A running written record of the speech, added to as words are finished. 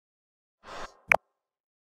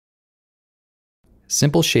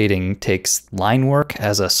Simple shading takes line work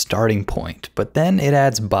as a starting point, but then it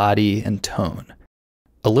adds body and tone.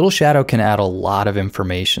 A little shadow can add a lot of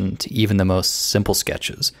information to even the most simple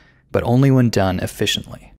sketches, but only when done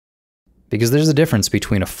efficiently. Because there's a difference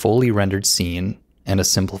between a fully rendered scene and a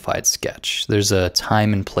simplified sketch. There's a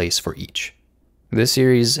time and place for each. This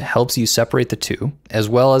series helps you separate the two, as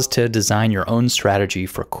well as to design your own strategy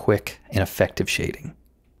for quick and effective shading.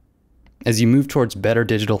 As you move towards better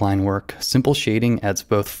digital line work, simple shading adds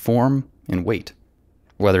both form and weight.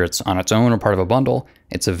 Whether it's on its own or part of a bundle,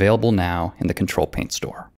 it's available now in the Ctrl+Paint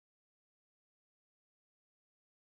store.